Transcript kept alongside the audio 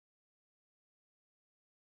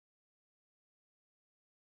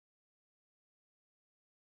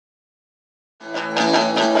To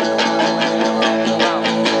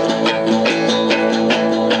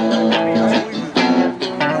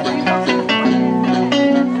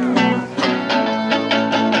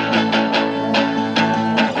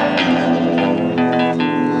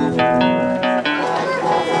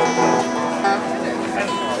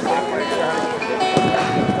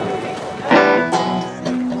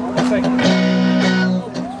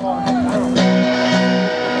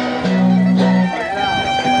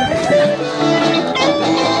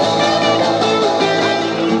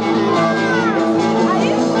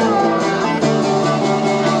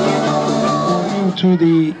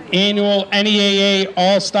the annual NEAA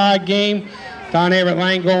All-Star Game down here at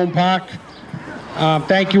Langone Park.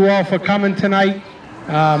 Thank you all for coming tonight.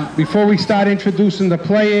 Before we start introducing the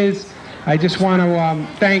players, I just want to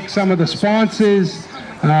thank some of the sponsors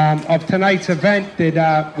of tonight's event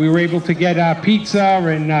that we were able to get pizza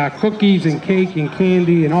and cookies and cake and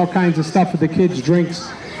candy and all kinds of stuff for the kids' drinks.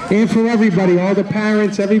 And for everybody, all the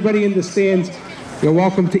parents, everybody in the stands, you're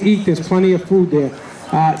welcome to eat. There's plenty of food there.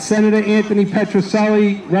 Senator Anthony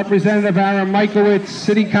Petroselli, Representative Aaron Michaelwitz,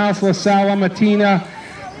 City Councilor Sal Lamatina,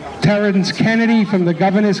 Terrence Kennedy from the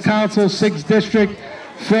Governor's Council, 6th District,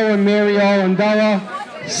 Phil and Mary Orlandella,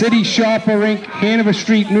 City Shopper Inc., Hanover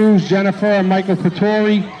Street News, Jennifer and Michael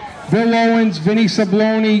Patori, Bill Owens, Vinnie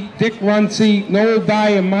Sabloni, Dick Runcie, Noel Dye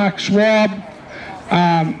and Mark Schwab,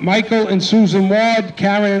 Michael and Susan Ward,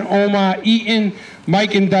 Karen and Omar Eaton,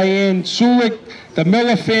 Mike and Diane Sulik, the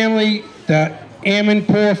Miller family, the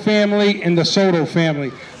Amanpour family, and the Soto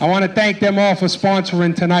family. I want to thank them all for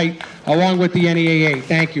sponsoring tonight, along with the NEAA.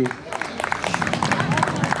 Thank you.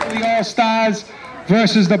 The All-Stars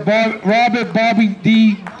versus the Robert Bobby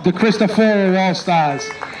D. the Cristoforo All-Stars.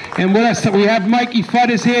 And with us, we have Mikey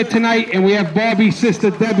Fudders here tonight, and we have Bobby's sister,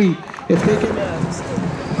 Debbie.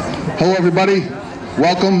 Hello, everybody.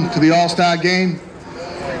 Welcome to the All-Star Game.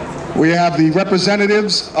 We have the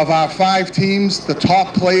representatives of our 5 teams, the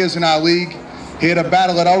top players in our league, here to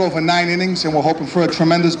battle it out over 9 innings, and we're hoping for a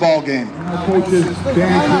tremendous ball game. Our coaches,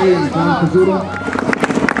 Dan Kay and Don Pizzuto,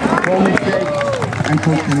 Coleman Shea, and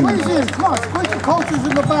Coach Kenny. Squeeze in, come on, squeeze the coaches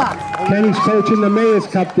in the back. Kenny's coaching the Mayor's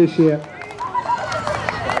Cup this year.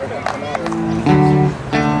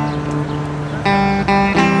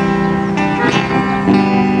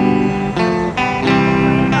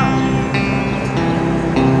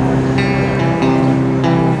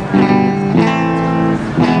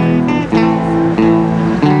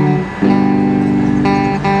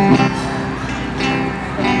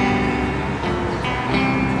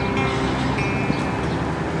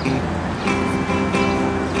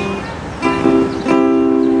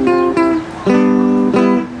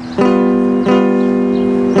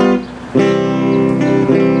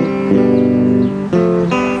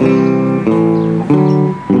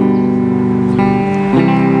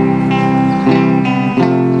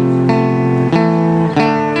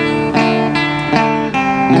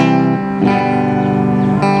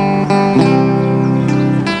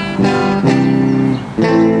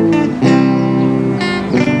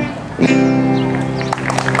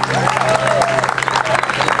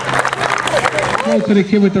 To the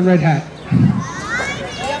kid with the red hat.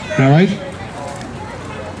 All right?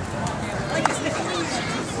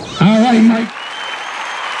 All right, Mike.